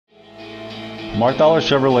Marthaler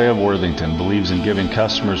Chevrolet of Worthington believes in giving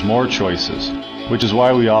customers more choices, which is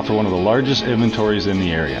why we offer one of the largest inventories in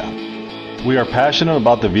the area. We are passionate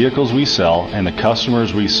about the vehicles we sell and the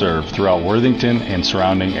customers we serve throughout Worthington and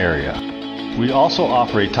surrounding area. We also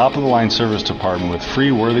offer a top-of-the-line service department with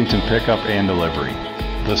free Worthington pickup and delivery.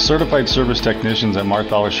 The certified service technicians at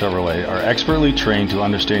Marthaler Chevrolet are expertly trained to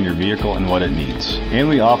understand your vehicle and what it needs. And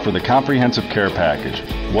we offer the comprehensive care package.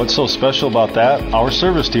 What's so special about that? Our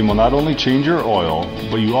service team will not only change your oil,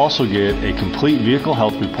 but you also get a complete vehicle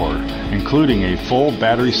health report, including a full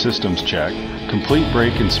battery systems check, complete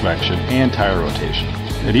brake inspection, and tire rotation.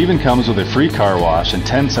 It even comes with a free car wash and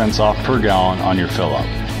 10 cents off per gallon on your fill-up.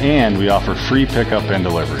 And we offer free pickup and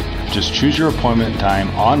delivery. Just choose your appointment time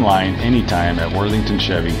online anytime at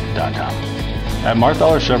worthingtonchevy.com. At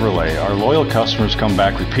Marthaler Chevrolet, our loyal customers come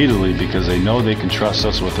back repeatedly because they know they can trust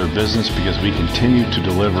us with their business because we continue to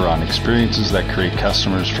deliver on experiences that create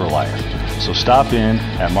customers for life. So stop in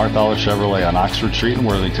at Marthaler Chevrolet on Oxford Street in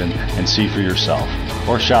Worthington and see for yourself.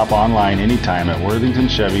 Or shop online anytime at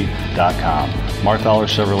worthingtonchevy.com. Marthaler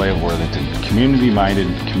Chevrolet of Worthington, community-minded,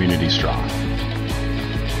 community strong.